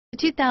The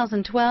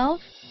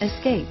 2012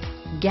 Escape.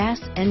 Gas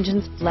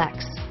engines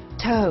flex,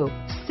 tow,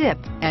 sip,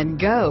 and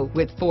go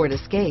with Ford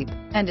Escape,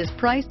 and is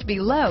priced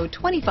below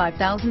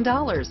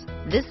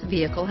 $25,000. This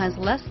vehicle has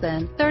less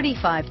than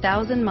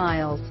 35,000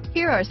 miles.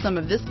 Here are some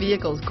of this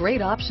vehicle's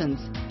great options: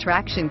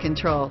 traction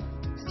control,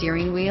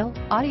 steering wheel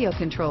audio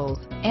controls,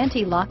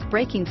 anti-lock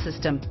braking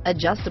system,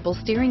 adjustable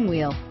steering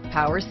wheel,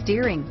 power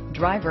steering,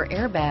 driver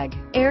airbag,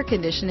 air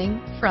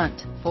conditioning,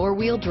 front,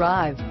 four-wheel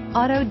drive,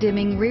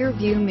 auto-dimming rear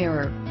view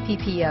mirror,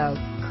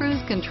 PPO,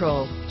 cruise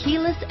control,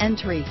 keyless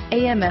entry,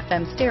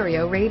 AM/FM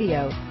stereo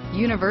radio,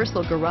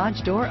 universal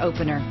garage door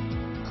opener,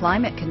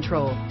 climate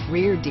control,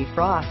 rear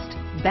defrost,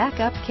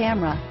 backup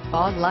camera,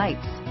 fog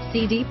lights,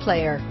 CD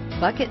player,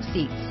 bucket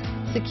seats,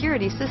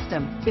 security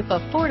system. If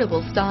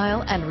affordable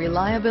style and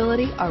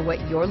reliability are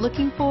what you're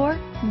looking for,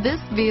 this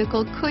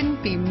vehicle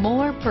couldn't be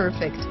more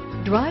perfect.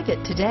 Drive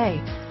it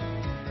today.